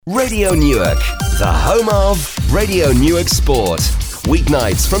Radio Newark, the home of Radio Newark Sport.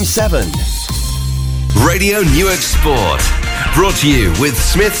 Weeknights from 7. Radio Newark Sport. Brought to you with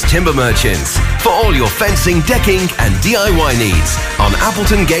Smith's Timber Merchants. For all your fencing, decking and DIY needs on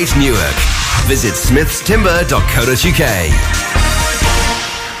Appleton Gate, Newark. Visit smithstimber.co.uk.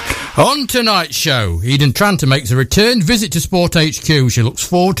 On tonight's show, Eden Tranter makes a return visit to Sport HQ. She looks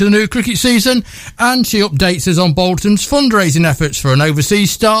forward to the new cricket season and she updates us on Bolton's fundraising efforts for an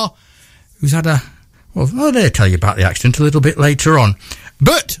overseas star who's had a... Well, I'll tell you about the accident a little bit later on.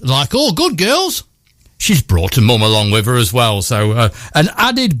 But, like all good girls, she's brought her mum along with her as well. So, an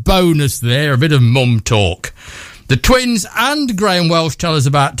added bonus there, a bit of mum talk. The twins and Graham Welsh tell us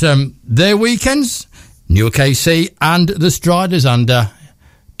about their weekends, Newark AC and the Striders, and...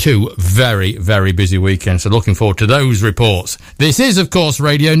 two very, very busy weekends, so looking forward to those reports. This is, of course,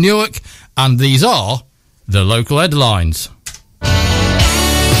 Radio Newark, and these are the local headlines.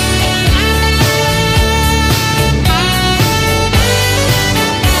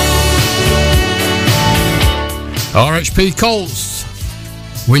 RHP Colts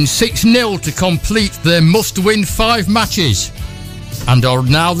win 6-0 to complete their must-win 5 matches and are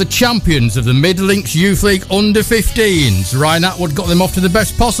now the champions of the Mid-Links Youth League Under-15s. Ryan Atwood got them off to the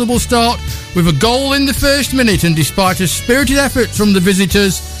best possible start with a goal in the first minute, and despite a spirited effort from the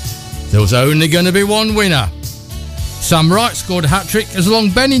visitors, there was only going to be one winner. Sam Wright scored a hat-trick as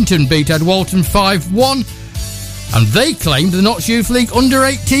Long Bennington beat Edwalton 5-1, and they claimed the Notts Youth League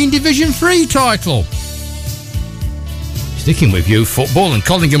Under-18 Division 3 title. Sticking with youth football, and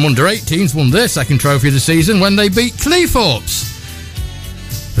Collingham Under-18s won their second trophy of the season when they beat Cleethorpes.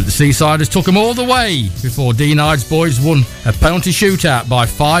 But the Seasiders took them all the way before Dean Ides boys won a penalty shootout by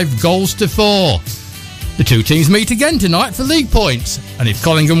 5-4. The two teams meet again tonight for league points, and if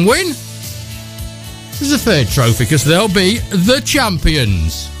Collingham win, there's a third trophy because they'll be the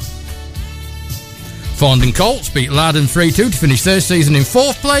champions. Farndon Colts beat Loudon 3-2 to finish their season in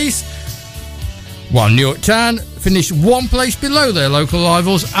 4th place, while Newark Town finished 1 place below their local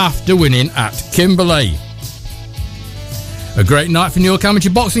rivals after winning at Kimberley. A great night for Newark Amateur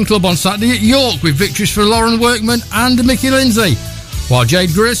Boxing Club on Saturday at York with victories for Lauren Workman and Mickey Lindsay, while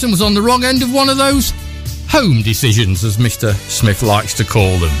Jade Grierson was on the wrong end of one of those home decisions, as Mr. Smith likes to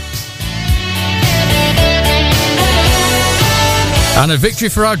call them. And a victory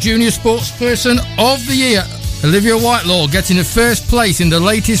for our junior sportsperson of the year, Olivia Whitelaw, getting a first place in the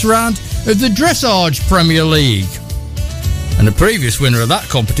latest round of the Dressage Premier League. And the previous winner of that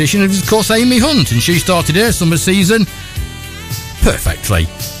competition is, of course, Amy Hunt, and she started her summer season perfectly.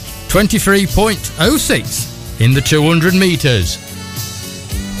 23.06 in the 200 metres.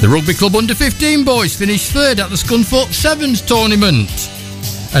 The Rugby Club Under-15 boys finished 3rd at the Scunthorpe Sevens tournament.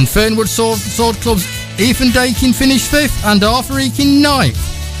 And Fernwood Sword Club's Ethan Dakin finished 5th and Arthur Eakin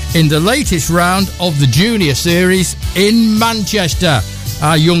 9th in the latest round of the Junior Series in Manchester.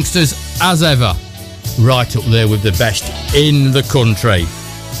 Our youngsters, as ever, right up there with the best in the country.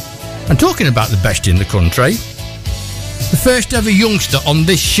 And talking about the best in the country, the first ever youngster on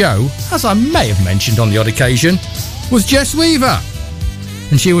this show, as I may have mentioned on the odd occasion, was Jess Weaver.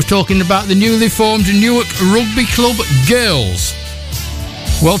 And she was talking about the newly formed Newark Rugby Club Girls.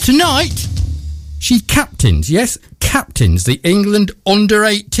 Well, tonight, she captains the England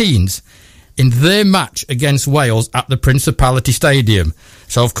Under-18s in their match against Wales at the Principality Stadium.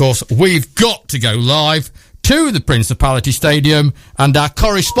 So, of course, we've got to go live to the Principality Stadium, and our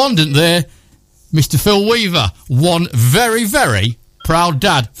correspondent there, Mr. Phil Weaver, one very, very proud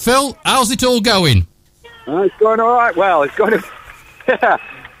dad. Phil, how's it all going? It's going all right. Well, it's going to...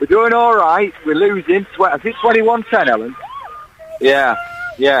 we're doing all right. We're losing. I think 21-10, Ellen. Yeah.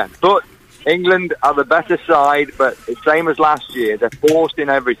 But England are the better side, but it's same as last year. They're forced in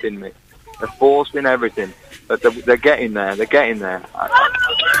everything, Mick. They're forced in everything. But they're getting there. They're getting there.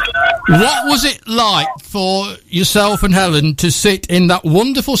 What was it like for yourself and Helen to sit in that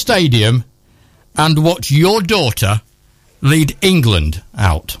wonderful stadium and watch your daughter lead England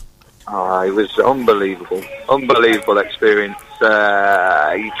out? Oh, it was unbelievable. Unbelievable experience.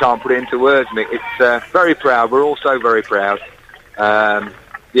 You can't put it into words, Mick. It's very proud. We're all so very proud.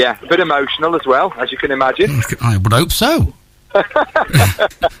 Yeah, a bit emotional as well, as you can imagine. I would hope so.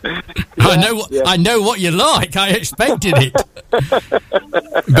 I know what you like. I expected it.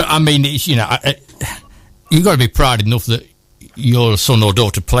 But, I mean, it's, you know, you've got to be proud enough that your son or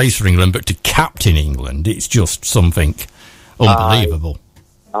daughter plays for England, but to captain England, it's just something unbelievable.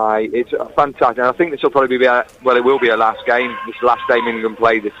 It's fantastic. And I think this will probably be it will be our last game. This is the last game England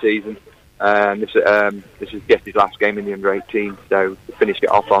play this season. This is Jess's last game in the Under-18, so to finish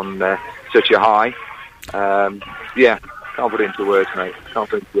it off on such a high. Can't put it into words, mate. Can't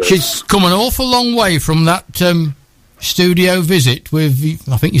put it into words. She's come an awful long way from that studio visit with,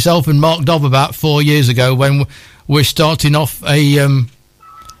 I think, yourself and Mark Dobb about 4 years ago when we're starting off a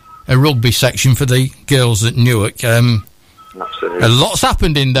rugby section for the girls at Newark. Absolutely. A lot's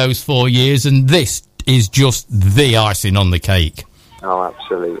happened in those 4 years, and this is just the icing on the cake. Oh,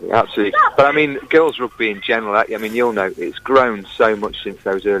 absolutely, absolutely. But I mean, girls rugby in general, I mean, you'll know, it's grown so much since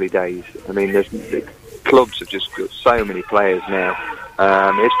those early days. I mean, the clubs have just got so many players now.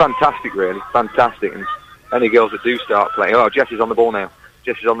 It's fantastic, really, fantastic. And any girls that do start playing, oh, Jessie's on the ball now.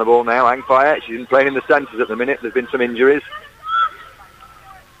 Hang fire. She's been playing in the centres at the minute. There's been some injuries.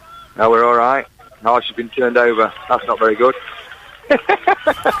 No, we're all right. Oh, she's been turned over. That's not very good.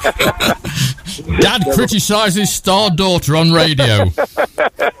 Dad criticises star daughter on radio.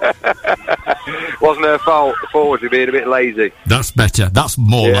 Wasn't her fault. The forwards were being a bit lazy. That's better. That's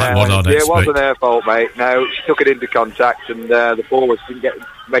more like what I'd expect. It wasn't her fault, mate. No, she took it into contact, and the forwards didn't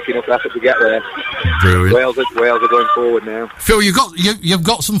make enough effort to get there. Brilliant. Wales are going forward now. Phil, you've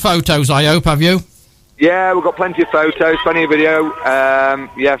got some photos, I hope, have you? Yeah, we've got plenty of photos, plenty of video.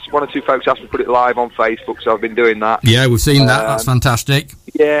 Yes, one or two folks asked me to put it live on Facebook, so I've been doing that. Yeah, we've seen that. That's fantastic.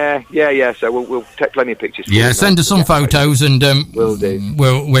 Yeah. So we'll take plenty of pictures. Yeah, send us some photos, and we'll do.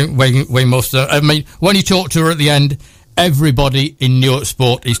 We must. I mean, when you talk to her at the end, everybody in Newark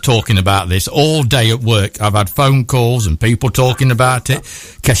Sport is talking about this all day at work. I've had phone calls and people talking about it.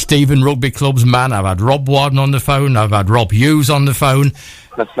 Stephen Rugby Club's man. I've had Rob Warden on the phone. I've had Rob Hughes on the phone.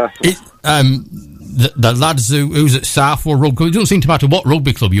 The lads who's at Southwell Rugby, it doesn't seem to matter what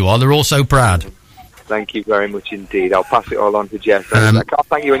rugby club you are, they're all so proud. Thank you very much indeed. I'll pass it all on to Jess. I can't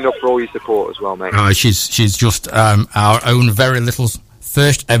thank you enough for all your support as well, mate. She's just our own very little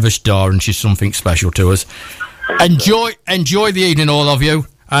first ever star, and she's something special to us. Enjoy the evening, all of you,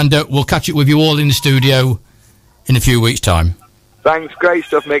 and we'll catch up with you all in the studio in a few weeks' time. Thanks, great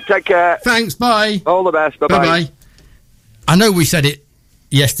stuff, Mick. Take care. Thanks, bye. All the best. Bye-bye. Bye-bye. I know we said it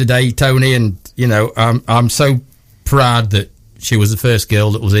yesterday, Tony, and I'm so proud that she was the first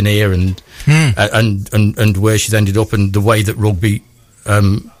girl that was in here, and where she's ended up, and the way that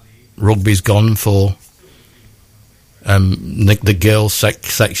rugby's gone for the girls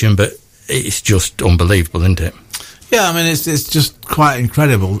section. But it's just unbelievable, isn't it? Yeah, I mean, it's just quite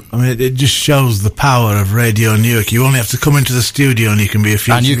incredible. I mean, it just shows the power of Radio Newark. You only have to come into the studio and you can be a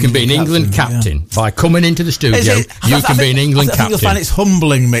future and you can be an England captain. Yeah. By coming into the studio, you can be an England captain. I think you'll find it's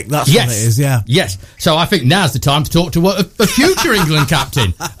humbling, Mick. That's what it is, yeah. Yes. So I think now's the time to talk to a future England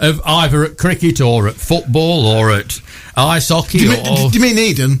captain of either at cricket or at football or at ice hockey. Do you mean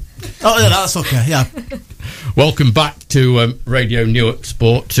Eden? Oh, yeah, that's okay, yeah. Welcome back to Radio Newark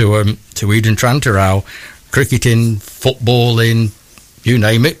Sport, to Eden Tranter, our cricketing, footballing, you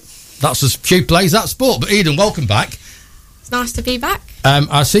name it. She plays that sport. But Eden, welcome back. It's nice to be back.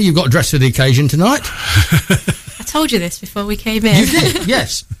 I see you've got dressed for the occasion tonight. I told you this before we came in. You did,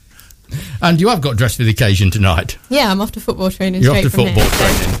 yes. And you have got dressed for the occasion tonight. Yeah, I'm off to football training. You're off to football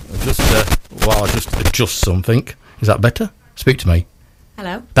training. Just adjust something. Is that better? Speak to me.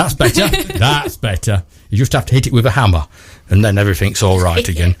 Hello. That's better. That's better. You just have to hit it with a hammer, and then everything's all right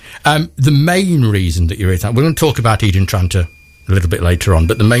again. The main reason that you're here tonight, we're going to talk about Eden Tranter a little bit later on,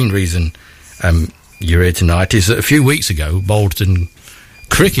 but the main reason you're here tonight is that a few weeks ago, Balderton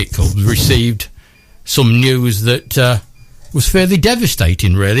Cricket Club received some news that was fairly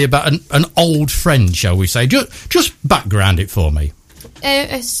devastating, really, about an old friend, shall we say. Just background it for me.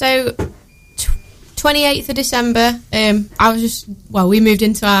 So, 28th of December, we moved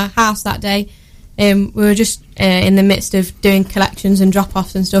into our house that day. We were just in the midst of doing collections and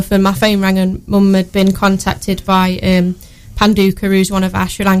drop-offs and stuff, and my phone rang, and Mum had been contacted by Panduka, who's one of our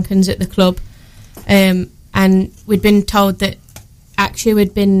Sri Lankans at the club, and we'd been told that Akshu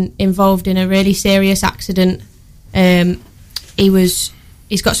had been involved in a really serious accident. He's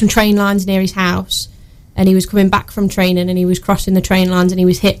got some train lines near his house, and he was coming back from training, and he was crossing the train lines, and he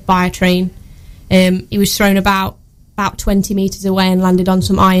was hit by a train. He was thrown about 20 metres away and landed on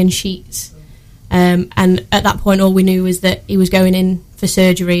some iron sheets. And at that point, all we knew was that he was going in for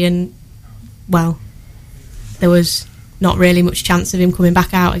surgery, and, well, there was not really much chance of him coming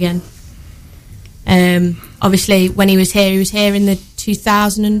back out again. Obviously, when he was here in the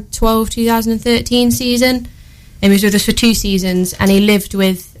 2012-2013 season, and he was with us for 2 seasons, and he lived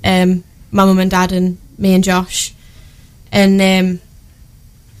with my mum and dad and me and Josh. And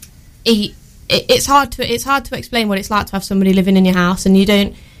it's hard to explain what it's like to have somebody living in your house, and you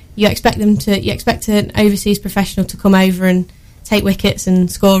expect an overseas professional to come over and take wickets and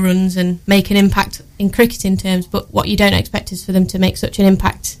score runs and make an impact in cricketing terms, but what you don't expect is for them to make such an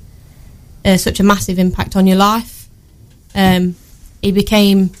impact, such a massive impact on your life. He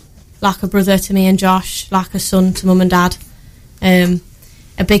became like a brother to me and Josh, like a son to mum and dad.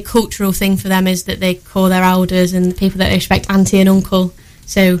 A big cultural thing for them is that they call their elders and people that they respect auntie and uncle.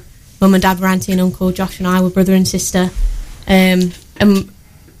 So mum and dad were auntie and uncle, Josh and I were brother and sister. And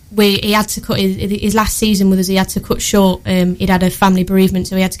he had to cut his last season with us. He had to cut short. He'd had a family bereavement,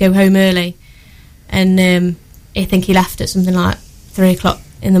 so he had to go home early. And I think he left at something like 3:00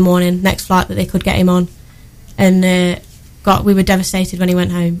 in the morning, next flight that they could get him on. And we were devastated when he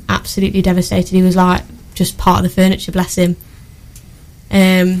went home. Absolutely devastated. He was like just part of the furniture, bless him.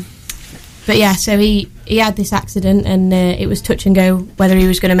 But yeah, so he had this accident, and it was touch and go whether he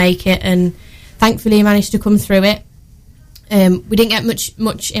was going to make it. And thankfully, he managed to come through it. We didn't get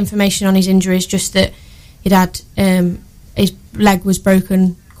much information on his injuries, just that he'd had his leg was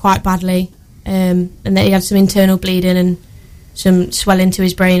broken quite badly, and that he had some internal bleeding and some swelling to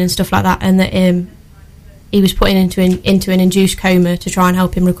his brain and stuff like that, and that he was put into an induced coma to try and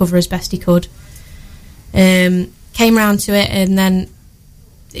help him recover as best he could. Came round to it, and then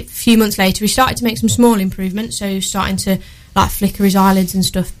a few months later he started to make some small improvements, so he was starting to like flicker his eyelids and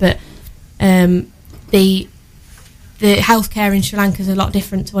stuff, but the healthcare in Sri Lanka is a lot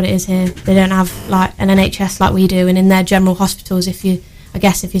different to what it is here. They don't have like an NHS like we do, and in their general hospitals, if you're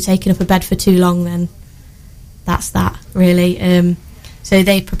taking up a bed for too long, then that's that really. So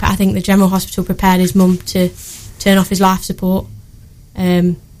I think the general hospital prepared his mum to turn off his life support.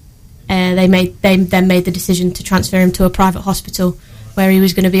 They then made the decision to transfer him to a private hospital where he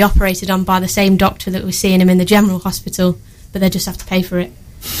was going to be operated on by the same doctor that was seeing him in the general hospital, but they just have to pay for it.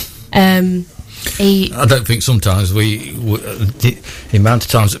 I don't think sometimes the amount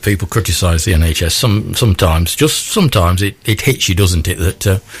of times that people criticise the NHS, sometimes it hits you, doesn't it,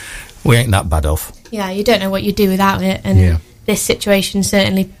 that we ain't that bad off. Yeah, you don't know what you'd do without it, and this situation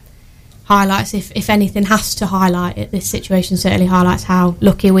certainly highlights, if anything has to highlight it, this situation certainly highlights how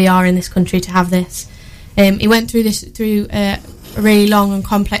lucky we are in this country to have this. He went through a really long and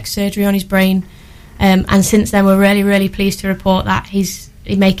complex surgery on his brain, and since then we're really, really pleased to report that he's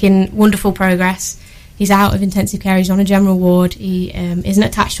making wonderful progress. He's out of intensive care, he's on a general ward, he isn't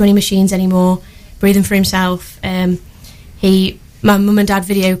attached to any machines anymore, breathing for himself. My mum and dad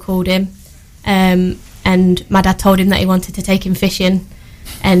video called him, and my dad told him that he wanted to take him fishing,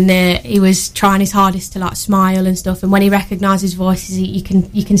 and he was trying his hardest to like smile and stuff, and when he recognised his voices, you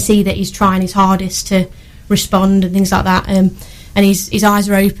can see that he's trying his hardest to respond and things like that. And his eyes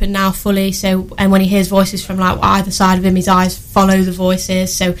are open now fully, so, and when he hears voices from like either side of him, his eyes follow the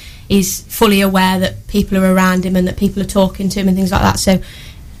voices, so he's fully aware that people are around him and that people are talking to him and things like that. So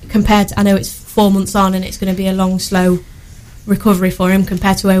compared to, I know it's 4 months on and it's going to be a long, slow recovery for him,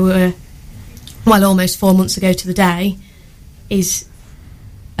 compared to where we were, well, almost 4 months ago to the day, he's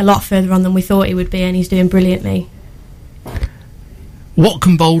a lot further on than we thought he would be, and he's doing brilliantly. What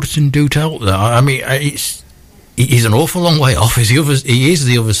can Balderton do to help that? I mean, he's an awful long way off. He is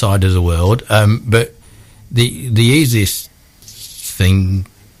the other side of the world, but the easiest thing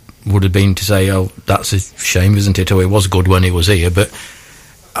would have been to say, oh, that's a shame, isn't it? Or it was good when he was here, but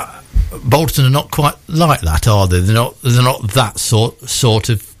Balderton are not quite like that, are they? They're not that sort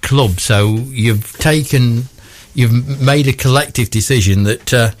of club. So you've made a collective decision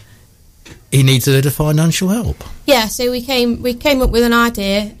that he needs a bit of financial help. Yeah, so we came up with an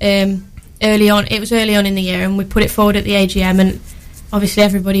idea early on. It was early on in the year, and we put it forward at the AGM, and obviously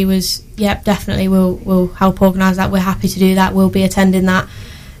everybody was, yep, definitely we'll help organise that, we're happy to do that, we'll be attending that.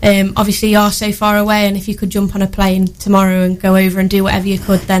 Obviously you are so far away, and if you could jump on a plane tomorrow and go over and do whatever you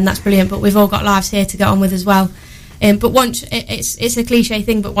could, then that's brilliant, but we've all got lives here to get on with as well. But once, it's a cliche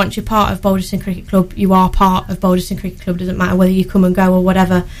thing, but once you're part of Balderton Cricket Club, you are part of Balderton Cricket Club. Doesn't matter whether you come and go or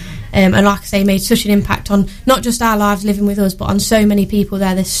whatever. And like I say, made such an impact on not just our lives living with us, but on so many people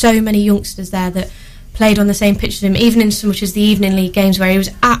there. There's so many youngsters there that played on the same pitch as him, even in so much as the evening league games, where he was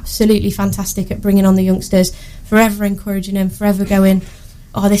absolutely fantastic at bringing on the youngsters, forever encouraging them, forever going,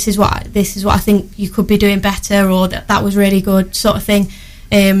 oh, this is what I think you could be doing better, or that was really good, sort of thing.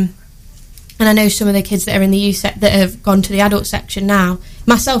 And I know some of the kids that are in the youth that have gone to the adult section now,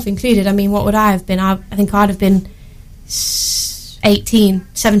 myself included. I mean, what would I have been? I think I'd have been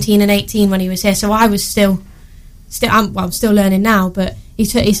 17 and 18 when he was here. So I was I'm still learning now, but he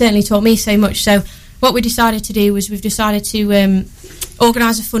certainly taught me so much. So what we decided to do was we've decided to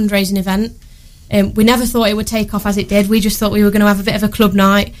organise a fundraising event. We never thought it would take off as it did. We just thought we were going to have a bit of a club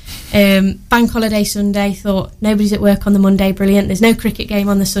night. Bank holiday Sunday, thought nobody's at work on the Monday, brilliant. There's no cricket game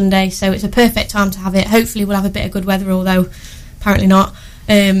on the Sunday, so it's a perfect time to have it. Hopefully we'll have a bit of good weather, although apparently not.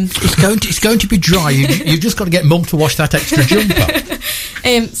 It's going to be dry. You've just got to get Mum to wash that extra jumper.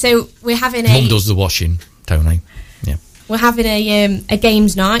 So we're having Mum does the washing, Tony. Yeah. we're having a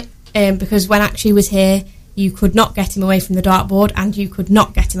games night because when Akshi was here, you could not get him away from the dartboard and you could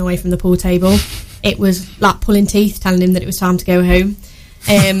not get him away from the pool table. It was like pulling teeth, telling him that it was time to go home.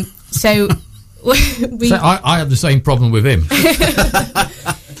 So I have the same problem with him.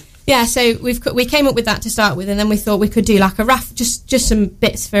 Yeah, so we came up with that to start with, and then we thought we could do like a raffle, just some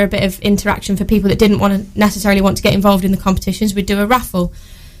bits for a bit of interaction for people that didn't necessarily want to get involved in the competitions. We'd do a raffle,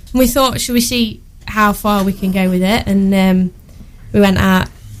 and we thought, should we see how far we can go with it? And we went out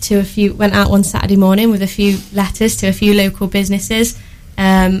one Saturday morning with a few letters to a few local businesses,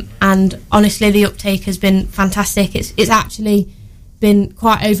 and honestly, the uptake has been fantastic. It's actually been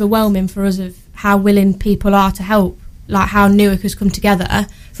quite overwhelming for us of how willing people are to help, like how Newark has come together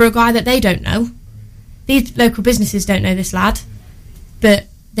for a guy that they don't know. These local businesses don't know this lad, but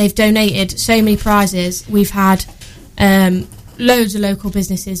they've donated so many prizes. We've had loads of local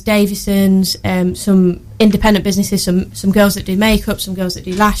businesses, Davison's, some independent businesses, some girls that do makeup, some girls that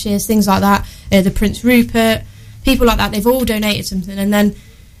do lashes, things like that, the Prince Rupert, people like that. They've all donated something. And then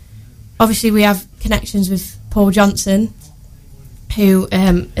obviously we have connections with Paul Johnson, who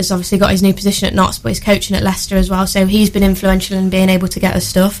has obviously got his new position at Notts, but he's coaching at Leicester as well, so he's been influential in being able to get us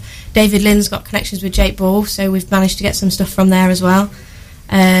stuff. David Lynn's got connections with Jake Ball, so we've managed to get some stuff from there as well.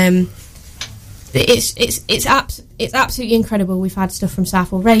 It's absolutely incredible. We've had stuff from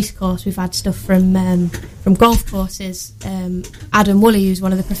Southall Racecourse, we've had stuff from golf courses. Adam Woolley, who's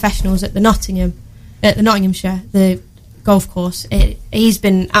one of the professionals at the Nottinghamshire, the golf course, he's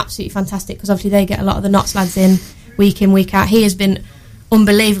been absolutely fantastic because obviously they get a lot of the Notts lads in, week out. He has been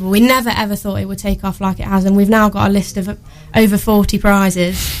unbelievable. We never ever thought it would take off like it has, and we've now got a list of over 40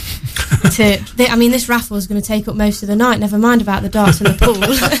 prizes. This raffle is going to take up most of the night, never mind about the darts and the pool.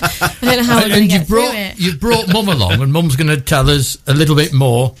 I don't know how we're going to get through it. You've brought Mum along, and Mum's going to tell us a little bit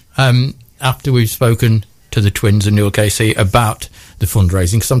more after we've spoken to the twins and Newark AC about the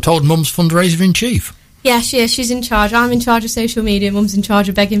fundraising, because I'm told Mum's fundraiser in chief. Yeah, she is. She's in charge. I'm in charge of social media. Mum's in charge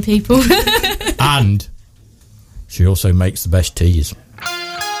of begging people. And she also makes the best teas.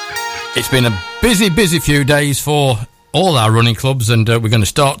 It's been a busy few days for all our running clubs, and we're going to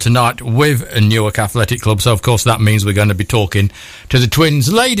start tonight with a Newark Athletic Club. So, of course, that means we're going to be talking to the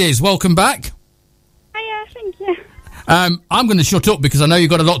twins. Ladies, welcome back. Hiya, thank you. I'm going to shut up because I know you've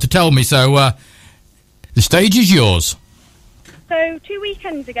got a lot to tell me, so the stage is yours. So 2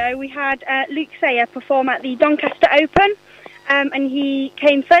 weekends ago, we had Luke Sayer perform at the Doncaster Open. And he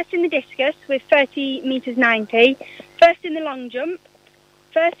came first in the discus with 30 metres 90, first in the long jump,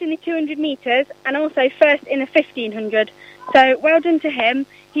 first in the 200 metres, and also first in the 1500. So well done to him.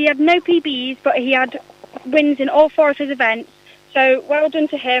 He had no PBs, but he had wins in all four of his events. So well done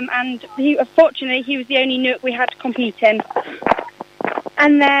to him, and unfortunately he was the only Nook we had to compete in.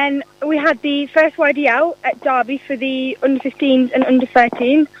 And then we had the first YDL at Derby for the under-15s and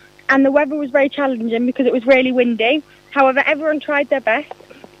under-13, and the weather was very challenging because it was really windy. However, everyone tried their best.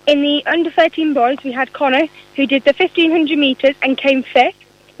 In the under-13 boys, we had Connor, who did the 1500 metres and came fifth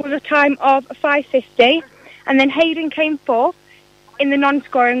with a time of 5:50. And then Hayden came fourth in the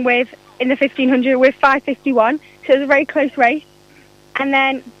non-scoring in the 1500 with 5:51. So it was a very close race. And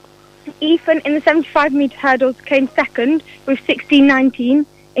then Ethan in the 75 metre hurdles came second with 16:19.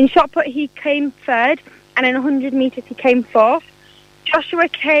 In shot put, he came third. And in 100 metres, he came fourth. Joshua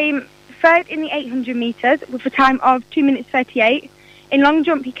came third in the 800 metres with a time of 2 minutes 38. In long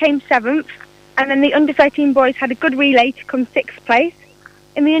jump, he came seventh, and then the under-13 boys had a good relay to come sixth place.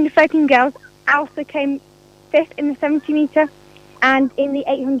 In the under-13 girls, Alsa came fifth in the 70 metre, and in the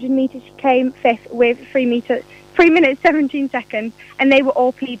 800 metres, she came fifth with 3 minutes 17 seconds, and they were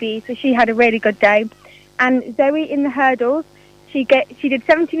all PBs, so she had a really good day. And Zoe in the hurdles, she did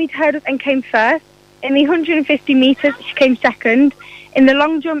 70 metre hurdles and came first. In the 150 metres, she came second. In the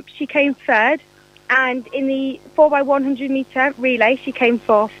long jump, she came third, and in the 4x100 metre relay, she came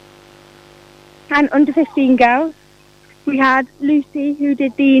fourth. And under 15 girls, we had Lucy, who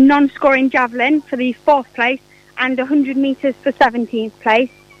did the non-scoring javelin for the fourth place, and 100 metres for 17th place.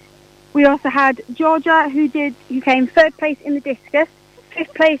 We also had Georgia, who came third place in the discus,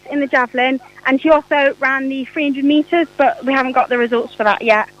 fifth place in the javelin, and she also ran the 300 metres, but we haven't got the results for that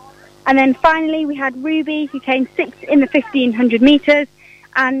yet. And then finally, we had Ruby, who came sixth in the 1500 metres,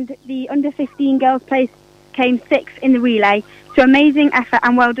 and the under-15 girls' place came sixth in the relay. So amazing effort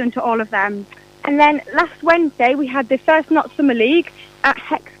and well done to all of them. And then last Wednesday, we had the first Notts Summer League at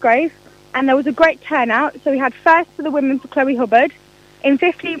Hexgrove, and there was a great turnout. So we had first for the women for Chloe Hubbard, in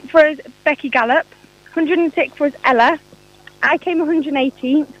 15th was Becky Gallup, 106th was Ella, I came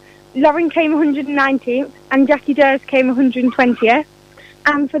 118th, Lauren came 119th, and Jackie Durs came 120th.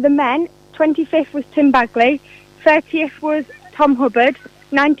 And for the men, 25th was Tim Bagley, 30th was Tom Hubbard,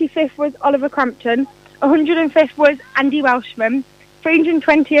 95th was Oliver Crampton, 105th was Andy Welshman,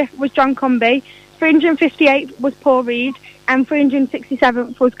 320th was John Comby, 358th was Paul Reed, and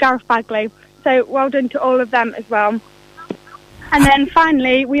 367th was Gareth Bagley. So well done to all of them as well. And then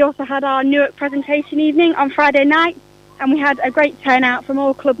finally, we also had our Newark presentation evening on Friday night, and we had a great turnout from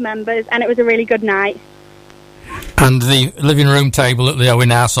all club members, and it was a really good night. And the living room table at the Owen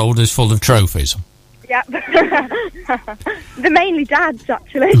household is full of trophies. Yep. They're mainly Dad's,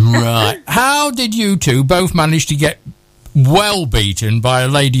 actually. Right. How did you two both manage to get well beaten by a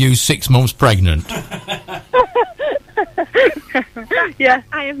lady who's 6 months pregnant? Yeah,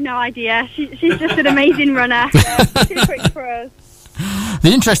 I have no idea. She's just an amazing runner. Too quick for us.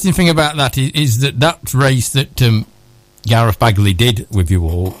 The interesting thing about that is that race that Gareth Bagley did with you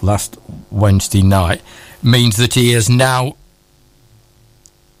all last Wednesday night means that he has now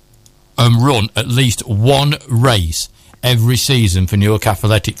run at least one race every season for Newark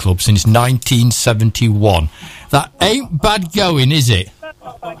Athletic Club since 1971. That ain't bad going, is it? That's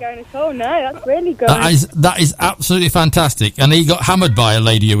not bad going at all, no, that's really good. That is absolutely fantastic. And he got hammered by a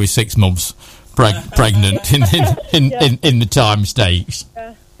lady who was 6 months pregnant in the time stakes.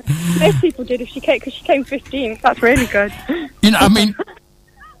 Yeah. Most people did because she came 15th. That's really good. You know, I mean,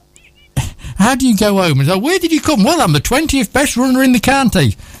 how do you go home and say, where did you come? Well, I'm the 20th best runner in the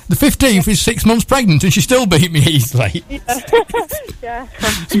county. The 15th is 6 months pregnant and she still beat me easily. Yeah. Yeah.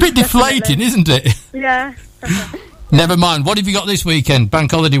 It's a bit deflating, isn't it? Yeah. Never mind. What have you got this weekend?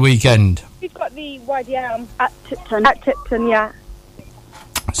 Bank holiday weekend. We've got the YDM at Tipton, yeah.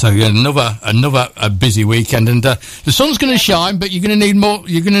 So another busy weekend, and the sun's going to shine, but you're going to need more.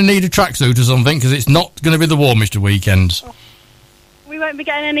 You're going to need a tracksuit or something because it's not going to be the warmest of weekends. We won't be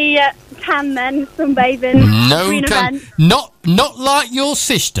getting any tan then, sunbathing. No tan. Not like your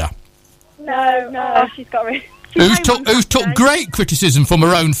sister. No. Oh, she's got rid. Who's took great criticism from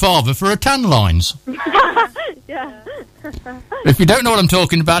her own father for her tan lines. Yeah. If you don't know what I'm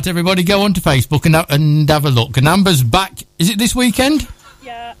talking about, everybody go onto Facebook and have a look. And Amber's back. Is it this weekend?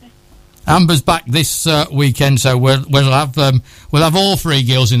 Yeah. Amber's back this weekend, so we'll have all three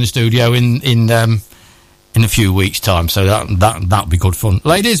girls in the studio in a few weeks' time. So that'll be good fun.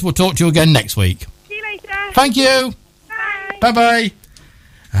 Ladies, we'll talk to you again next week. See you later. Thank you. Bye. Bye.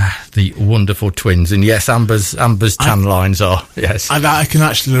 The wonderful twins, and yes, Amber's tan lines are yes. I can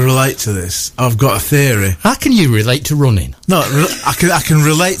actually relate to this. I've got a theory. How can you relate to running? No, I can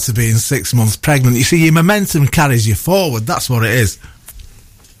relate to being 6 months pregnant. You see, your momentum carries you forward. That's what it is.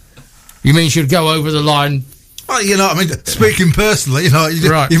 You mean she'd go over the line? Well, you know what I mean. Speaking personally,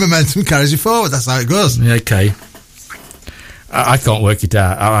 right. Your momentum carries you forward. That's how it goes. Okay. I can't work it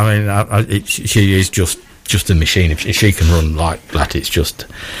out. I mean, she is just a machine. If she can run like that, it's just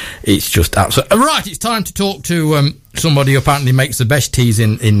absolutely right. It's time to talk to somebody who apparently makes the best teas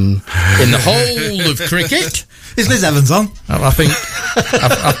in the whole of cricket. Is Liz Evans on? I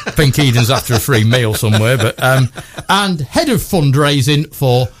think Eden's after a free meal somewhere, but and head of fundraising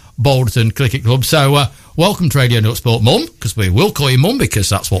for Balderton Cricket Club. So welcome to Radio Newark Sport, Mum, because we will call you Mum because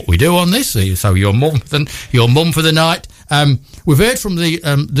that's what we do on this. So you're Mum for the night. We've heard from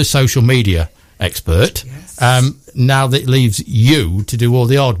the social media expert. Yes. Now that it leaves you to do all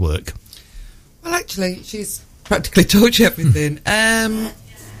the hard work. Well, actually, she's practically told you everything.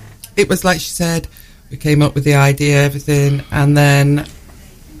 It was like she said, we came up with the idea, everything, and then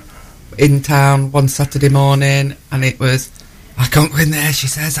in town one Saturday morning, and it was, I can't go in there, she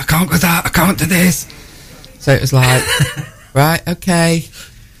says, I can't go that, I can't do this. So it was like, right, okay,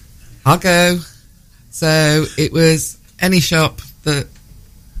 I'll go. So it was any shop that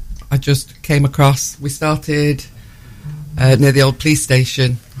I just came across. We started near the old police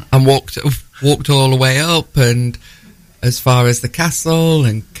station and walked all the way up and as far as the castle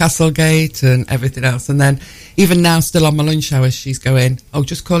and Castlegate and everything else. And then even now, still on my lunch hours, she's going, oh,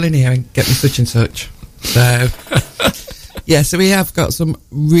 just call in here and get me such and such. So, yeah, so we have got some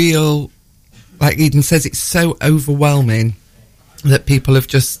real, like Eden says, it's so overwhelming that people have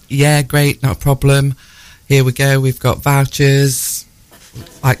just, yeah, great, not a problem. Here we go, we've got vouchers,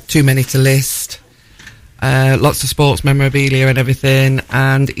 like too many to list, lots of sports memorabilia and everything,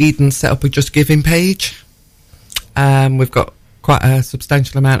 and Eden set up a Just Giving page. We've got quite a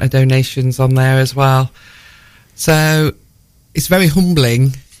substantial amount of donations on there as well. So it's very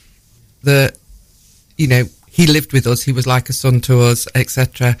humbling that, you know, he lived with us, he was like a son to us,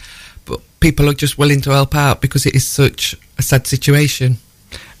 etc. But people are just willing to help out because it is such a sad situation.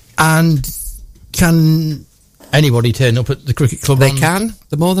 And can anybody turn up at the cricket club? They can.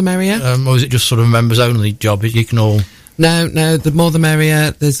 The more the merrier. Or is it just sort of members only job? You can all... No, the more the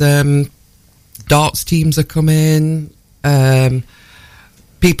merrier. There's 2 darts teams are coming.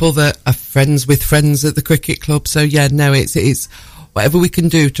 People that are friends with friends at the cricket club. So yeah, no, it's whatever we can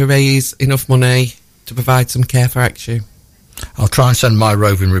do to raise enough money to provide some care for Axew. I'll try and send my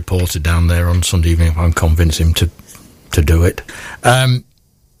roving reporter down there on Sunday evening if I can convince him to do it.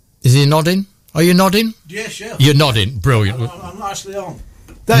 Is he nodding? Are you nodding? Yeah, sure. You're nodding. Brilliant. I'm not actually on.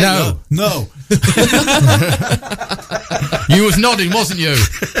 No. You was nodding, wasn't you?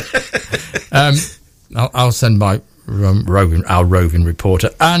 I'll send my our roving reporter.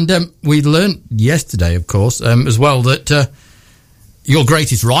 And we learnt yesterday, of course, as well, that your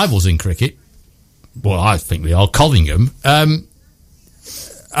greatest rivals in cricket, well, I think they are, Collingham,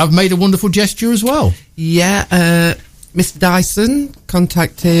 have made a wonderful gesture as well. Yeah, Mr. Dyson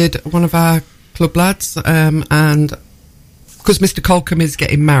contacted one of our club lads, and because Mr. Colcombe is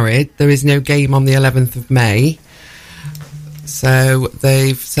getting married, there is no game on the 11th of May. So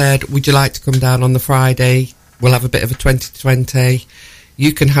they've said, would you like to come down on the Friday? We'll have a bit of a 20-20.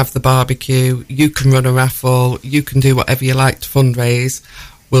 You can have the barbecue. You can run a raffle. You can do whatever you like to fundraise.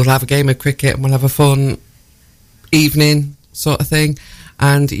 We'll have a game of cricket and we'll have a fun evening sort of thing.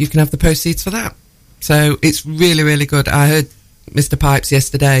 And you can have the proceeds for that. So it's really, really good. I heard Mr. Pipes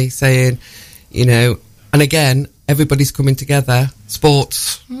yesterday saying, you know, and again, everybody's coming together,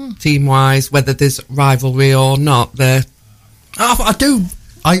 sports, team-wise, whether there's rivalry or not.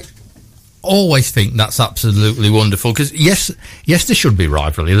 I always think that's absolutely wonderful, because yes, there should be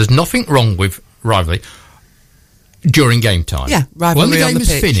rivalry. There's nothing wrong with rivalry during game time. Yeah, rivalry. When the game on the is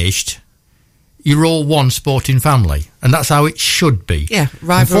pitch. Finished, you're all one sporting family, and that's how it should be. Yeah,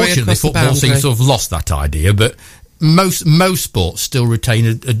 rivalry. Unfortunately, football seems to have lost that idea, but most sports still retain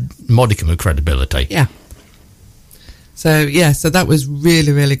a modicum of credibility. Yeah. So that was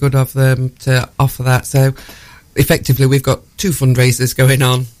really, really good of them to offer that. So effectively, we've got two fundraisers going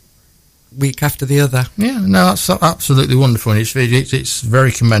on, week after the other. Yeah, no, that's absolutely wonderful, and it's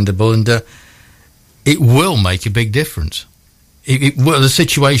very commendable, and it will make a big difference. The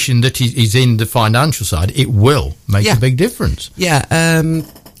situation that he's in, the financial side, it will make a big difference. Yeah,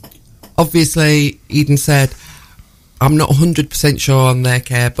 obviously, Eden said, I'm not 100% sure on their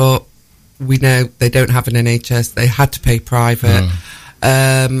care, but we know they don't have an NHS. They had to pay private.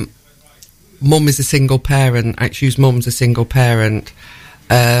 Mum is a single parent. Axew's mum's a single parent.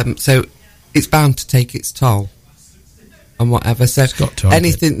 So it's bound to take its toll and whatever. So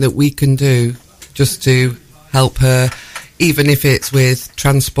anything that we can do just to help her, even if it's with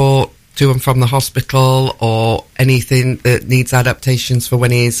transport to and from the hospital or anything that needs adaptations for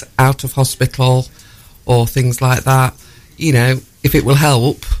when he's out of hospital or things like that, you know, if it will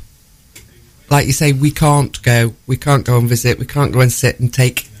help. Like you say, we can't go and visit, we can't go and sit and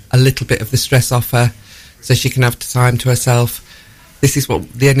take a little bit of the stress off her so she can have time to herself. This is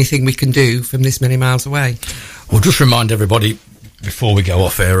the only thing we can do from this many miles away. We'll just remind everybody before we go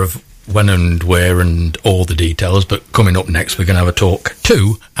off air of when and where and all the details, but coming up next we're going to have a talk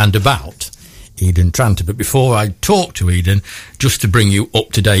to and about Eden Tranter. But before I talk to Eden, just to bring you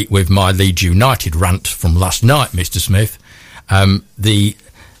up to date with my Leeds United rant from last night, Mr. Smith, the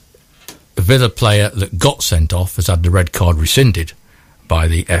Villa player that got sent off has had the red card rescinded by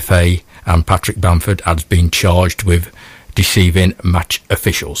the FA, and Patrick Bamford has been charged with deceiving match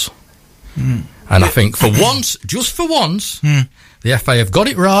officials. And I think for once, just for once, the FA have got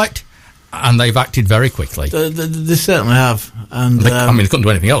it right, and they've acted very quickly. They certainly have. And they couldn't do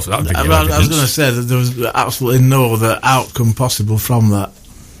anything else without video evidence. I was going to say that there was absolutely no other outcome possible from that.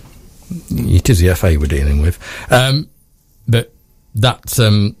 It is the FA we're dealing with. But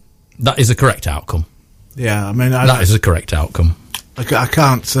that is a correct outcome. Yeah, I mean... that is a correct outcome. I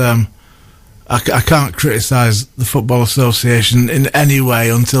can't criticise the Football Association in any way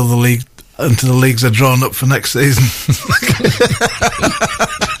until the leagues are drawn up for next season.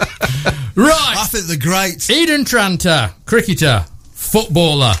 Right. I think they're great. Eden Tranter, cricketer,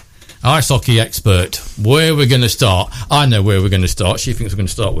 footballer, ice hockey expert. Where we're going to start? I know where we're going to start. She thinks we're going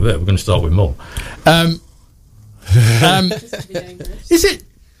to start with it. We're going to start with more. Is it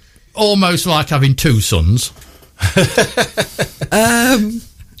almost like having two sons?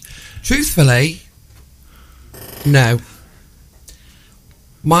 Truthfully, no.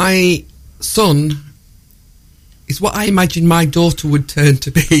 My son is what I imagine my daughter would turn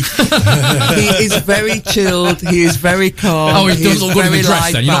to be. He is very chilled. He is very calm. Oh, he doesn't look good in the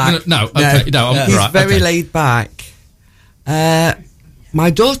dress then? You're not gonna, he's very laid back. My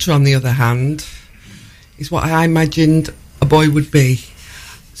daughter, on the other hand, is what I imagined a boy would be.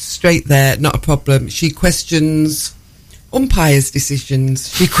 Straight there, not a problem. She questions umpires'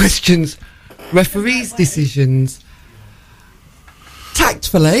 decisions. She questions referees' decisions.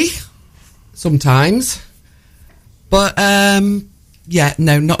 Tactfully, sometimes. But, yeah,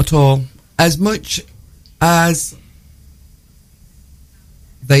 no, not at all. As much as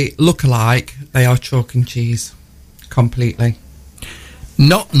they look alike, they are chalk and cheese. Completely.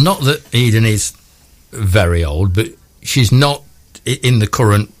 Not that Eden is very old, but she's not in the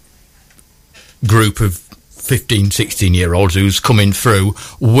current group of 15, 16-year-olds who's coming through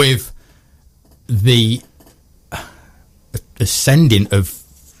with the ascending of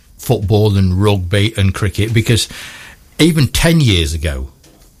football and rugby and cricket, because even 10 years ago,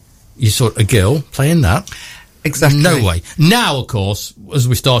 you saw a girl playing that. Exactly. No way. Now, of course, as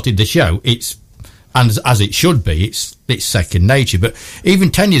we started the show, it's, and as it should be, it's second nature. But even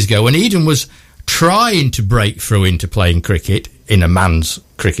 10 years ago, when Eden was trying to break through into playing cricket in a man's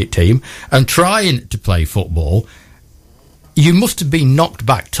cricket team and trying to play football, you must have been knocked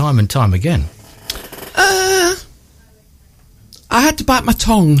back time and time again. I had to bite my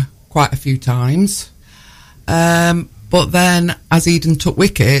tongue quite a few times. But then, as Eden took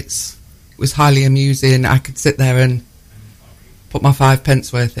wickets, it was highly amusing. I could sit there and put my 5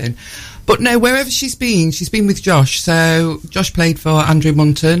 pence worth in. But no, wherever she's been with Josh. So Josh played for Andrew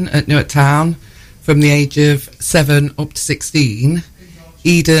Munton at Newark Town from the age of 7 up to 16.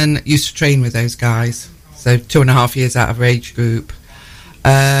 Eden used to train with those guys, so 2.5 years out of her age group.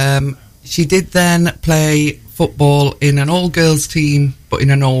 She did then play football in an all-girls team, but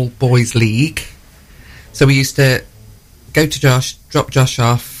in an all-boys league. So we used to go to Josh, drop Josh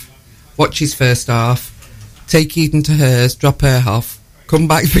off, watch his first half, take Eden to hers, drop her off, come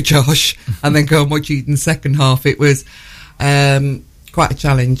back for Josh, and then go and watch Eden's second half. It was quite a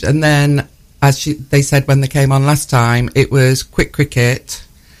challenge. And then, as they said when they came on last time, it was quick cricket,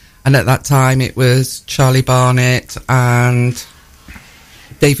 and at that time it was Charlie Barnett and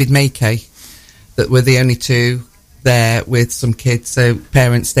David Mackay that were the only two there with some kids, so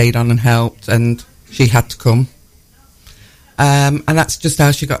parents stayed on and helped, and she had to come. And that's just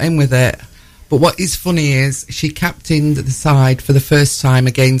how she got in with it. But what is funny is she captained the side for the first time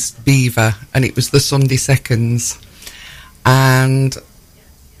against Beaver, and it was the Sunday Seconds. And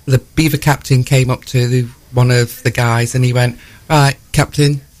the Beaver captain came up to one of the guys and he went, "Right,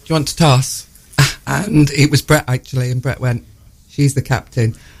 captain, do you want to toss?" And it was Brett, actually, and Brett went, "She's the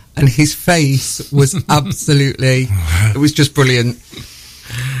captain." And his face was absolutely, it was just brilliant.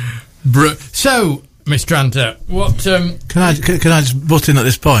 So, Miss Tranter, what... Can I just butt in at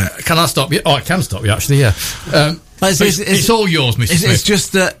this point? Can I stop you? Oh, I can stop you, actually, yeah. It's all yours, Mr. Smith. It's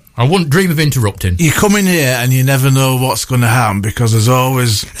just that... I wouldn't dream of interrupting. You come in here and you never know what's going to happen, because there's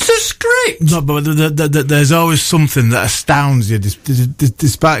always... It's a script! No, but there's always something that astounds you,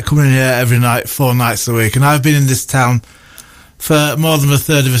 despite coming in here every night, 4 nights a week. And I've been in this town for more than a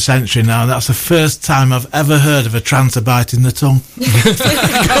third of a century now, and that's the first time I've ever heard of a tranter biting the tongue.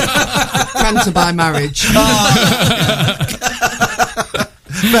 Tranter by marriage.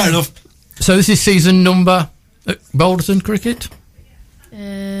 Fair enough. So this is season number at Balderton Cricket?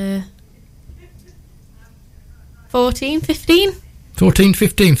 14, 15? 14th,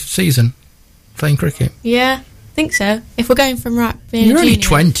 15th season playing cricket. Yeah, I think so. If we're going from being You're a only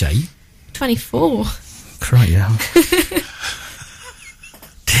junior. 20. 24. Crikey, yeah.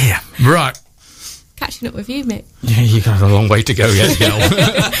 Dear. Right. Catching up with you, Mick. Yeah, you got a long way to go yet, girl.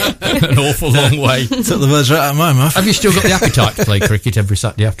 An awful long way. Took the words right out of my mouth. Have you still got the appetite to play cricket every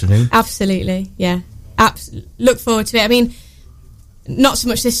Saturday afternoon? Absolutely, yeah. Look forward to it. I mean, not so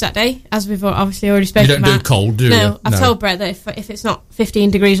much this Saturday, as we've obviously already spoken about. You don't do cold, do you? No, I've told Brett that if it's not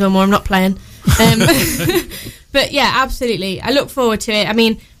 15 degrees or more, I'm not playing. But yeah, absolutely. I look forward to it. I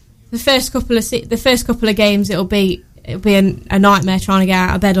mean, the first couple of games, it'll be a nightmare trying to get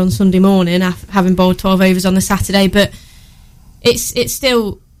out of bed on Sunday morning, having bowled 12 overs on the Saturday. But it's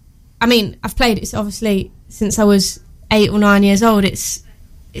still, I mean, I've played it obviously since I was 8 or 9 years old. It's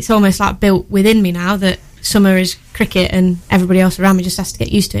almost like built within me now that summer is cricket, and everybody else around me just has to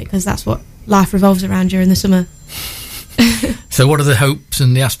get used to it, because that's what life revolves around during the summer. So what are the hopes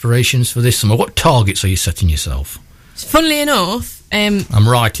and the aspirations for this summer? What targets are you setting yourself? Funnily enough, I'm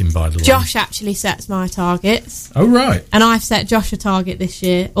writing, by the way. Josh actually sets my targets. Oh, right. And I've set Josh a target this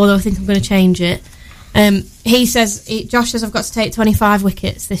year, although I think I'm going to change it. Josh says I've got to take 25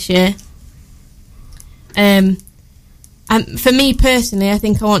 wickets this year. And for me personally, I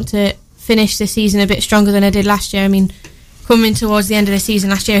think I want to finish the season a bit stronger than I did last year. I mean, coming towards the end of the season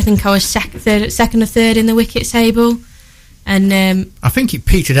last year, I think I was second or third in the wicket table. And I think it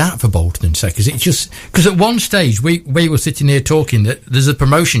petered out for Bolton and Seconds. It just because at one stage we were sitting here talking that there's a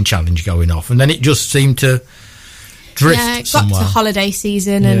promotion challenge going off, and then it just seemed to drift got somewhere. to holiday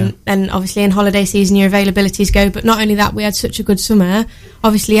season, and obviously in holiday season your availabilities go. But not only that, we had such a good summer.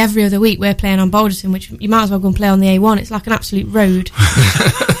 Obviously, every other week we're playing on Balderton, which you might as well go and play on the A1. It's like an absolute road.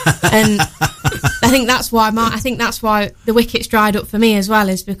 And I think that's why the wickets dried up for me as well,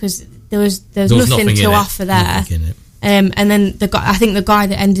 is because there was nothing to offer there. And then I think the guy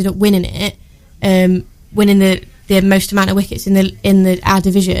that ended up winning it, winning the most amount of wickets in our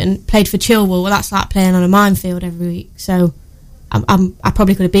division, played for Chilwell. Well, that's like playing on a minefield every week. So I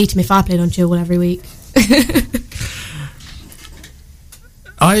probably could have beat him if I played on Chilwell every week.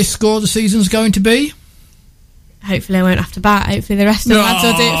 Highest score the season's going to be? Hopefully I won't have to bat. Hopefully the rest of the lads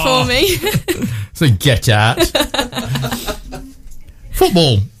will do it for me. So get out.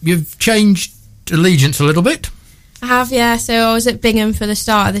 Football. You've changed allegiance a little bit. I have, yeah. So I was at Bingham for the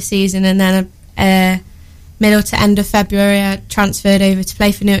start of the season, and then middle to end of February I transferred over to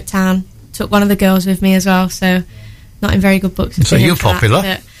play for Newark Town. Took one of the girls with me as well, so not in very good books. So you're popular.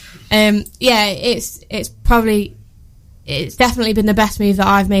 That, but, yeah, it's definitely been the best move that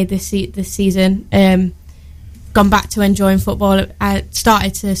I've made this season. Gone back to enjoying football. I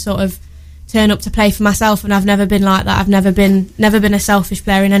started to sort of turn up to play for myself, and I've never been like that. I've never been a selfish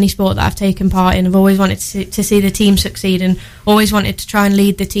player in any sport that I've taken part in. I've always wanted to see the team succeed, and always wanted to try and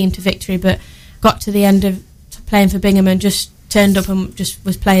lead the team to victory. But got to the end of playing for Bingham and just turned up and just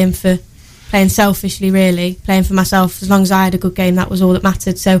was playing selfishly, really playing for myself. As long as I had a good game, that was all that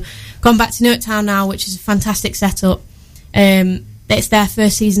mattered. So gone back to Newark Town now, which is a fantastic setup. It's their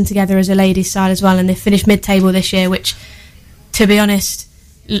first season together as a ladies' side as well, and they finished mid-table this year, which, to be honest,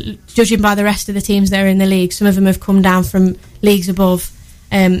 judging by the rest of the teams that are in the league, some of them have come down from leagues above,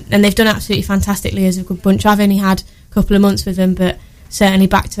 and they've done absolutely fantastically as a good bunch. I've only had a couple of months with them, but certainly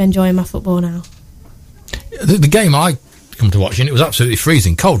back to enjoying my football now. The game I come to watch, and it was absolutely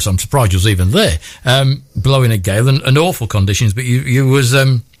freezing cold, so I'm surprised you was even there, blowing a gale and awful conditions, but you was...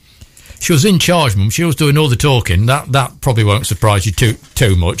 She was in charge, Mum. She was doing all the talking. That probably won't surprise you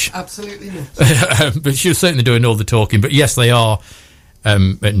too much. Absolutely not. But she was certainly doing all the talking. But yes, they are.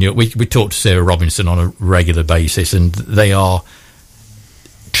 We talk to Sarah Robinson on a regular basis, and they are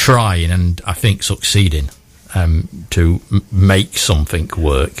trying and I think succeeding to make something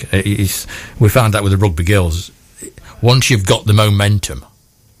work. We found out with the rugby girls, once you've got the momentum,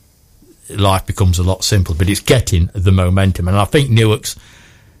 life becomes a lot simpler. But it's getting the momentum, and I think Newark's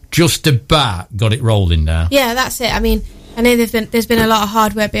just about got it rolling now. Yeah, that's it. I mean, I know there's been a lot of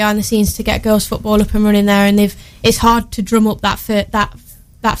hard work behind the scenes to get girls football up and running there, and it's hard to drum up that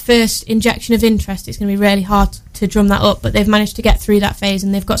first injection of interest. It's going to be really hard to drum that up, but they've managed to get through that phase,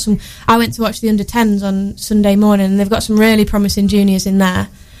 and they've got some. I went to watch the under-10s on Sunday morning, and they've got some really promising juniors in there.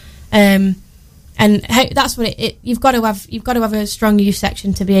 And that's what you've got to have a strong youth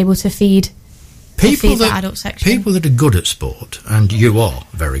section to be able to feed. People that are good at sport, and you are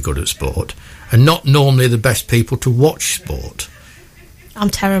very good at sport, are not normally the best people to watch sport.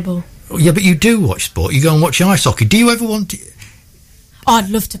 I'm terrible. Yeah, but you do watch sport. You go and watch ice hockey. Do you ever want to... I'd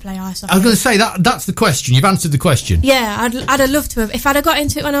love to play ice hockey. I was going to say, that's the question. You've answered the question. Yeah, I'd have loved to have. If I'd have got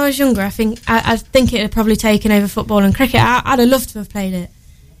into it when I was younger, I think it had probably taken over football and cricket. I'd have loved to have played it.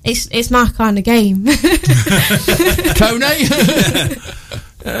 It's my kind of game. Tony?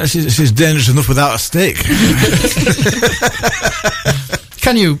 She's dangerous enough without a stick.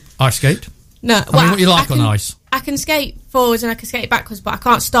 Can you ice skate? No. I mean, what you like on ice? I can skate forwards and I can skate backwards, but I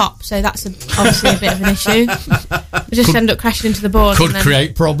can't stop, so that's obviously a bit of an issue. I just end up crashing into the board. Could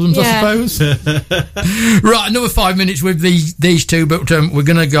create problems, yeah. I suppose. Right, another 5 minutes with these two, but we're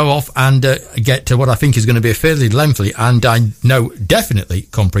going to go off and get to what I think is going to be a fairly lengthy and I know definitely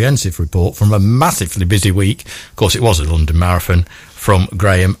comprehensive report from a massively busy week. Of course, it was a London Marathon from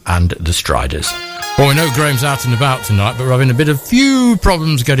Graham and the Striders. Well, we know Graham's out and about tonight, but we're having a few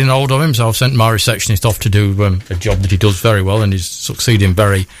problems getting hold of him, so I've sent my receptionist off to do a job that he does very well and is succeeding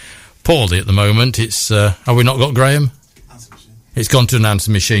very poorly at the moment. It's have we not got Graham? Answer machine. It's gone to an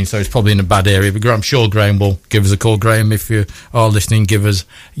answer machine, so it's probably in a bad area, but I'm sure Graham will give us a call. Graham, if you are listening, give us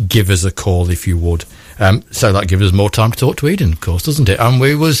a call if you would. So that gives us more time to talk to Eden, of course, doesn't it? And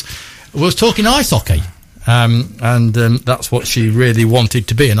we was talking ice hockey, and that's what she really wanted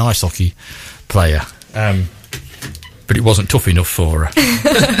to be, an ice hockey player, but it wasn't tough enough for her.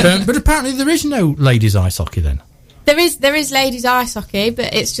 But apparently there is no ladies ice hockey then. There is ladies ice hockey,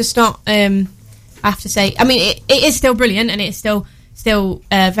 but it's just not. I have to say, I mean, it is still brilliant and it's still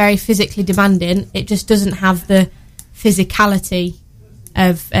very physically demanding. It just doesn't have the physicality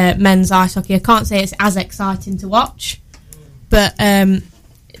of men's ice hockey. I can't say it's as exciting to watch, but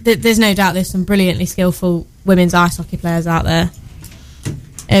there's no doubt there's some brilliantly skillful women's ice hockey players out there.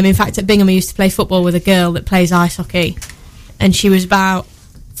 In fact, at Bingham, I used to play football with a girl that plays ice hockey, and she was about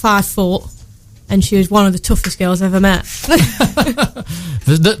 5 foot, and she was one of the toughest girls I've ever met.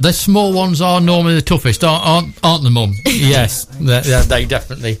 The small ones are normally the toughest, aren't the Mum? Yes, they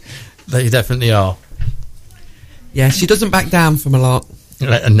definitely are. Yeah, she doesn't back down from a lot.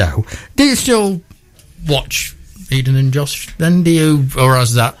 No. Do you still watch Eden and Josh then? Do you, or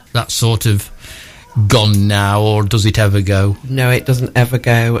has that sort of gone now, or does it ever go? No, it doesn't ever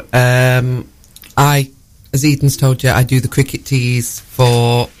go. As Eden's told you, I do the cricket tees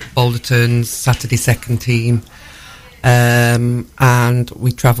for Balderton's Saturday second team, and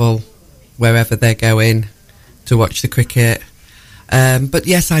we travel wherever they're going to watch the cricket. But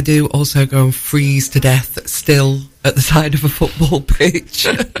yes, I do also go and freeze to death still at the side of a football pitch.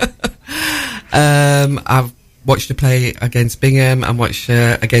 I've watched her play against Bingham and watched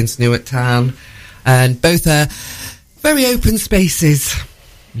her against Newark Town, and both are very open spaces.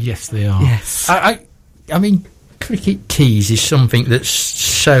 Yes, they are. Yes. I mean, cricket tees is something that's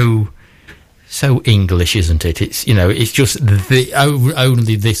so English, isn't it? It's, you know, it's just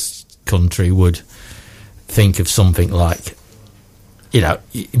only this country would think of something like, you know,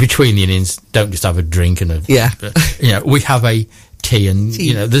 between the innings, don't just have a drink and you know, we have a tea and,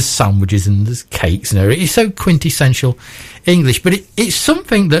 you know, there's sandwiches and there's cakes and everything. It's so quintessential English, but it's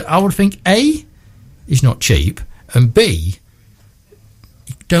something that I would think, A, is not cheap, and B,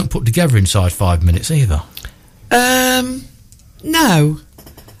 don't put together inside 5 minutes either. No.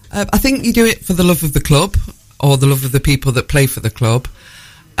 I think you do it for the love of the club, or the love of the people that play for the club.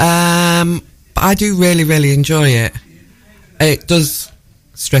 But I do really, really enjoy it. It does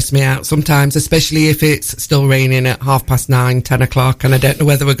stress me out sometimes, especially if it's still raining at 9:30, 10 o'clock, and I don't know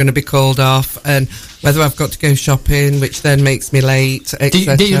whether we're going to be called off, and whether I've got to go shopping, which then makes me late,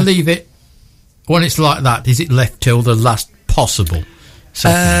 etc. Do you leave it, when it's like that, is it left till the last possible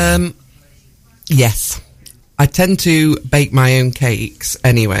second? Yes. I tend to bake my own cakes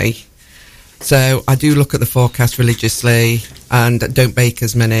anyway, so I do look at the forecast religiously and don't bake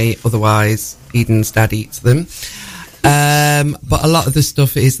as many, otherwise Eden's dad eats them. But a lot of the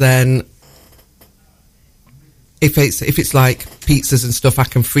stuff is then, if it's like pizzas and stuff, I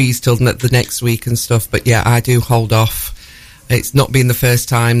can freeze till the next week and stuff. But yeah, I do hold off. It's not been the first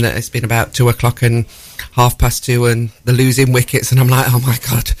time that it's been about 2 o'clock and 2:30 and they're losing wickets, and I'm like, oh my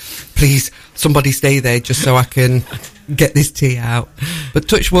God, please, somebody stay there just so I can get this tea out. But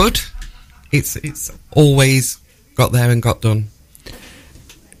touch wood, it's always got there and got done.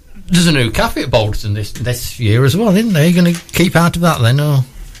 There's a new cafe at Balderton this year as well, isn't there? You're going to keep out of that then, or?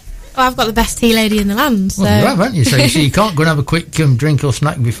 Well, I've got the best tea lady in the land, so... Well, you have, haven't you? So you can't go and have a quick drink or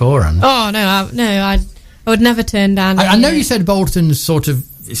snack beforehand. Oh, no, I would never turn down... I know you said Balderton's sort of...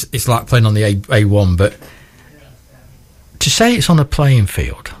 It's like playing on the A1, but to say it's on a playing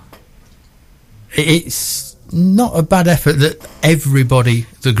field, it's not a bad effort that everybody,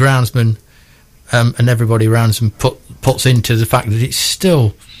 the groundsman and everybody around them puts into the fact that it's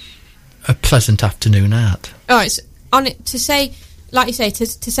still a pleasant afternoon out. Oh, it's on it to say, like you say, to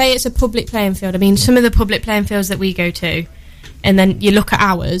say it's a public playing field. I mean, some of the public playing fields that we go to, and then you look at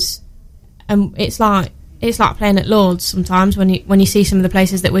ours, and it's like playing at Lord's sometimes when you see some of the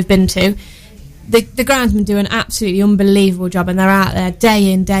places that we've been to. The groundsmen do an absolutely unbelievable job, and they're out there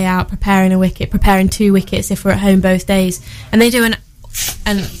day in, day out preparing a wicket, preparing 2 wickets if we're at home both days, and they do a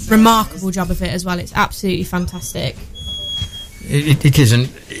remarkable job of it as well. It's absolutely fantastic. It isn't.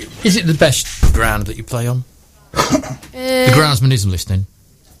 Is it the best ground that you play on? The groundsman isn't listening.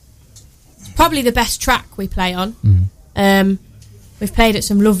 It's probably the best track we play on. Mm. We've played at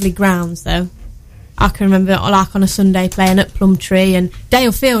some lovely grounds though. I can remember, like on a Sunday, playing at Plumtree, and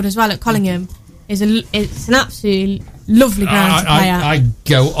Dale Field as well at Collingham. It's an absolutely lovely ground to play at. I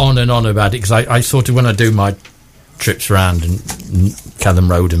go on and on about it because I sort of, when I do my trips around and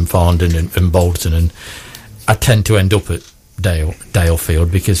Catham Road and Farndon and Bolton, and I tend to end up at Dale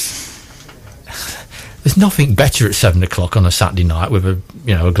Field because there's nothing better at 7 o'clock on a Saturday night with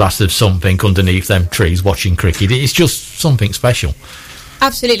a glass of something underneath them trees watching cricket. It's just something special.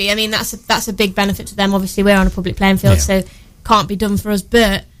 Absolutely. I mean, that's a big benefit to them. Obviously, we're on a public playing field, so can't be done for us.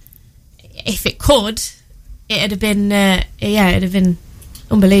 But if it could, it'd have been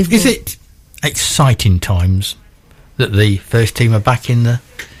unbelievable. Is it exciting times that the first team are back in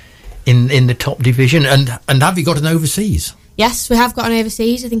the top division? And have you got an overseas? Yes, we have got an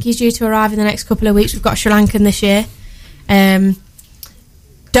overseas. I think he's due to arrive in the next couple of weeks. We've got Sri Lankan this year. To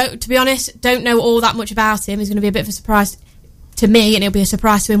be honest, don't know all that much about him. He's going to be a bit of a surprise to me, and it'll be a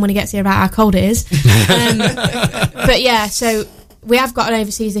surprise to him when he gets here about how cold it is. But yeah, so we have got an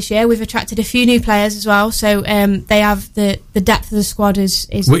overseas this year. We've attracted a few new players as well, so they have the depth of the squad is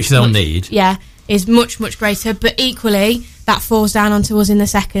which they'll need. Yeah, is much greater. But equally, that falls down onto us in the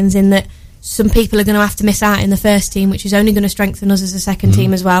seconds, in that some people are going to have to miss out in the first team, which is only going to strengthen us as a second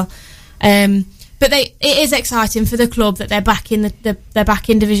team as well. But it is exciting for the club that they're back in they're back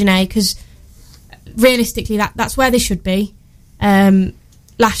in Division A, because realistically that's where they should be.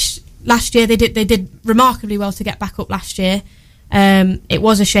 Last year they did remarkably well to get back up last year. It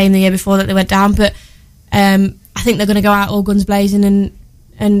was a shame the year before that they went down, but I think they're going to go out all guns blazing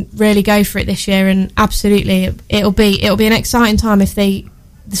and really go for it this year. And absolutely, it'll be an exciting time if the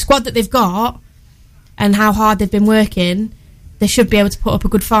squad that they've got and how hard they've been working, they should be able to put up a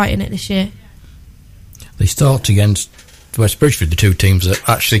good fight in it this year. They start against West Bridgeford, the two teams that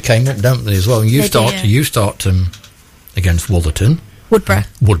actually came up, don't they, as well? And you start against Wotherton.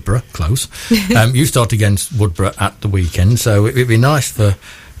 Woodborough, close. You start against Woodborough at the weekend, so it'd be nice for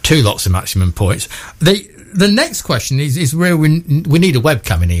two lots of maximum points. The next question is where we need a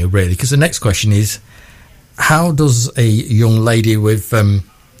webcam in here, really, because the next question is, how does a young lady with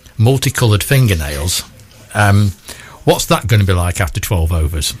multicoloured fingernails, what's that going to be like after 12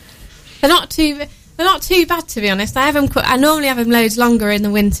 overs? They're not too bad, to be honest. I normally have them loads longer in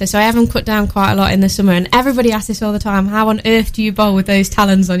the winter, so I have them cut down quite a lot in the summer. And everybody asks this all the time: how on earth do you bowl with those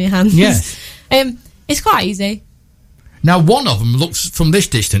talons on your hands? Yes, it's quite easy. Now, one of them looks from this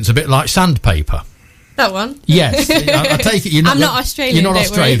distance a bit like sandpaper. That one? Yes, I take it. I'm not Australian. You're not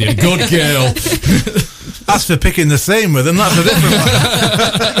Australian. Good girl. That's for picking the same with them. That's a different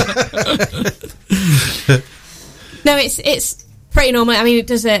one. No, it's pretty normal. I mean,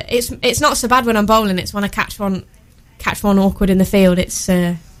 it's not so bad when I'm bowling. It's when I catch one awkward in the field. It's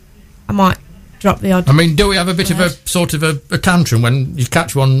I might drop the odd. I mean, do we have a bit of a sort of a tantrum when you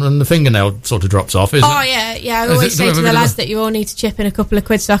catch one and the fingernail sort of drops off? Yeah. I always say to the lads that you all need to chip in a couple of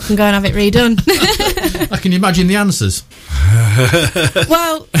quid so I can go and have it redone. I can imagine the answers.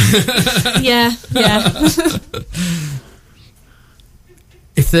 Well, yeah.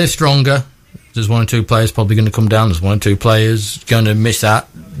 If they're stronger, there's one or two players probably going to come down. There's one or two players going to miss out.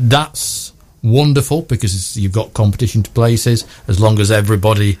 That's wonderful, because you've got competition to places, as long as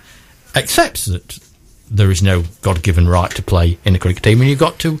everybody accepts that there is no God-given right to play in a cricket team, and you've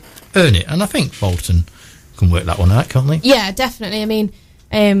got to earn it. And I think Bolton can work that one out, can't they? Yeah, definitely. I mean,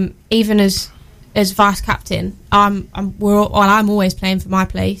 even as vice captain, I'm always playing for my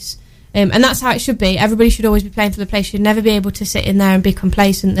place. And that's how it should be. Everybody should always be playing for the place. You should never be able to sit in there and be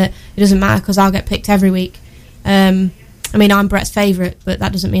complacent that it doesn't matter because I'll get picked every week. I mean, I'm Brett's favourite, but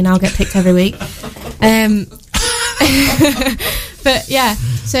that doesn't mean I'll get picked every week. But yeah,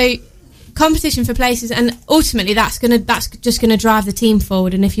 so competition for places, and ultimately that's just gonna drive the team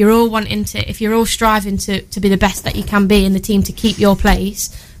forward. And if you're all striving to be the best that you can be in the team to keep your place,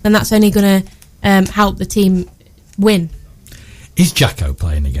 then that's only gonna help the team win. Is Jacko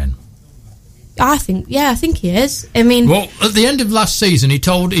playing again? I think he is. I mean, well, at the end of last season, he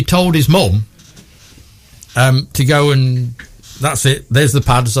told his mum to go and that's it. There's the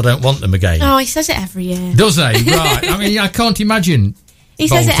pads. I don't want them again. Oh, he says it every year. Does he? Right. I mean, I can't imagine. He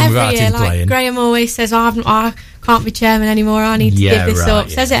says it every year. Like Graham always says, I can't be chairman anymore. I need to give this up.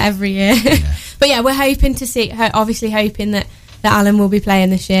 Yeah. Says it every year. Yeah. But yeah, we're hoping to see. Obviously, hoping that Alan will be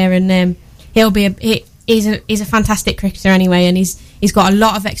playing this year, and he'll be. He's a fantastic cricketer anyway, and he's got a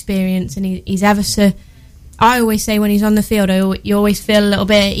lot of experience, and he's ever so. I always say when he's on the field, you always feel a little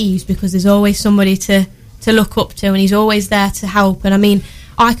bit at ease because there's always somebody to look up to, and he's always there to help. And I mean,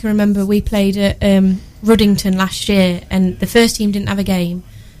 I can remember we played at Ruddington last year, and the first team didn't have a game,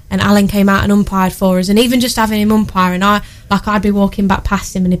 and Alan came out and umpired for us, and even just having him umpire, and I'd be walking back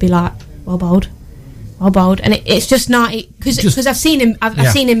past him, and he'd be like, well bowled, and it's just not because I've seen him.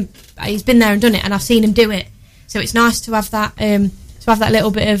 I've seen him. He's been there and done it, and I've seen him do it. So it's nice to have that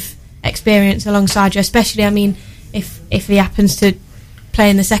little bit of experience alongside you. Especially, I mean, if he happens to play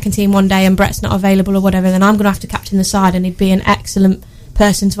in the second team one day and Brett's not available or whatever, then I'm going to have to captain the side, and he'd be an excellent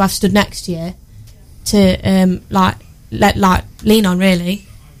person to have stood next to you to lean on, really.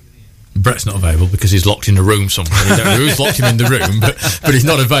 Brett's not available because he's locked in a room somewhere. You don't know who's locked him in the room, but he's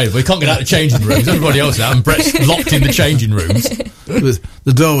not available. He can't get out of the changing rooms. Everybody else out, and Brett's locked in the changing rooms.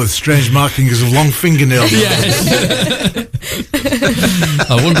 The door with strange markings of long fingernails. Yes.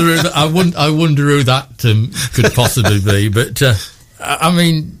 I wonder who that could possibly be. But I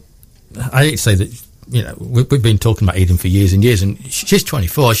mean, I hate to say that. You know, we've been talking about Eden for years and years, and she's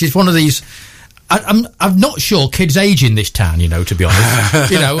 24. She's one of these. I'm not sure kids age in this town, you know, to be honest.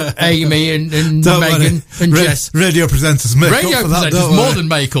 You know, Amy and Megan and Jess. Radio presenters make up for that, don't more than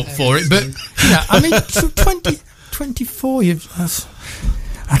make up for it. But, yeah, I mean, 24.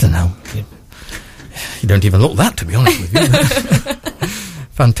 I don't know. You don't even look that, to be honest with you.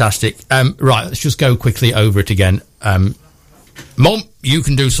 Fantastic. Right, let's just go quickly over it again. Mom, you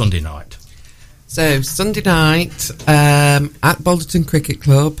can do Sunday night. So, Sunday night at Balderton Cricket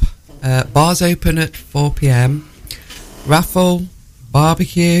Club. Bars open at 4 p.m. Raffle,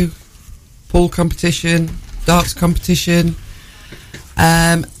 barbecue, pool competition, darts competition.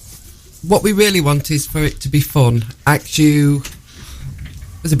 What we really want is for it to be fun. Actu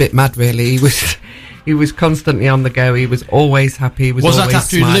was a bit mad, really. He was constantly on the go. He was always happy. He was always that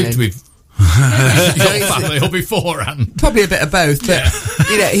after smiling. he lived with your family or beforehand? Probably a bit of both, but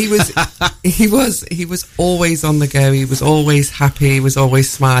you know, he was always on the go. He was always happy. He was always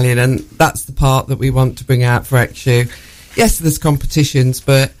smiling, and that's the part that we want to bring out for Exu. Yes, there's competitions,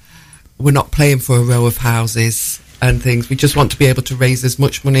 but we're not playing for a row of houses and things. We just want to be able to raise as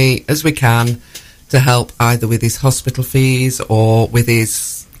much money as we can to help either with his hospital fees or with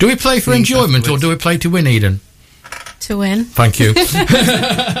his. Do we play for enjoyment or do we play to win, Eden? To win. Thank you.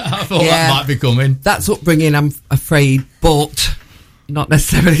 I thought that might be coming. That's upbringing, I'm afraid, but not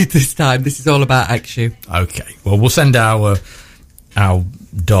necessarily this time. This is all about Exu. Okay. Well, we'll send our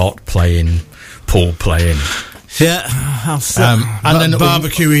dart playing, pool playing. Yeah. And then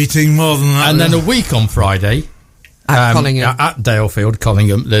barbecue eating more than that. And then a week on Friday. At Collingham. At Dalefield,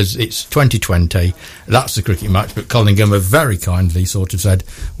 Collingham. It's 2020. That's the cricket match, but Collingham have very kindly sort of said,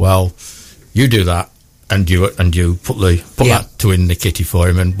 well, you do that. And you put that to in the kitty for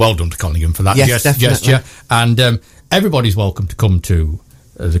him, and well done to Collingham for that gesture. And everybody's welcome to come to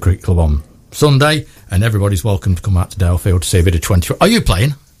the cricket club on Sunday, and everybody's welcome to come out to Dalefield to see a bit of 20. Are you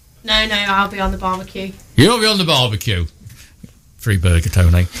playing? No, I'll be on the barbecue. You'll be on the barbecue. Free burger,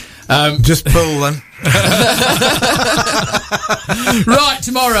 Tony. Just pull then. Right,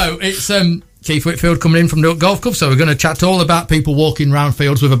 tomorrow it's Keith Whitfield coming in from the Golf Club, so we're going to chat all about people walking around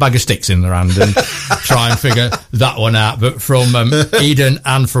fields with a bag of sticks in their hand and try and figure that one out. But from Eden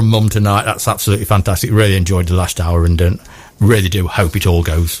and from Mum tonight, that's absolutely fantastic. Really enjoyed the last hour and really do hope it all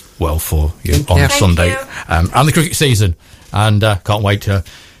goes well for you on Sunday and the cricket season. And can't wait to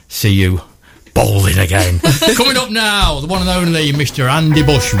see you bowling again. Coming up now, the one and only Mr. Andy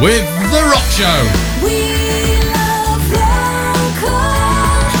Bush with The Rock Show.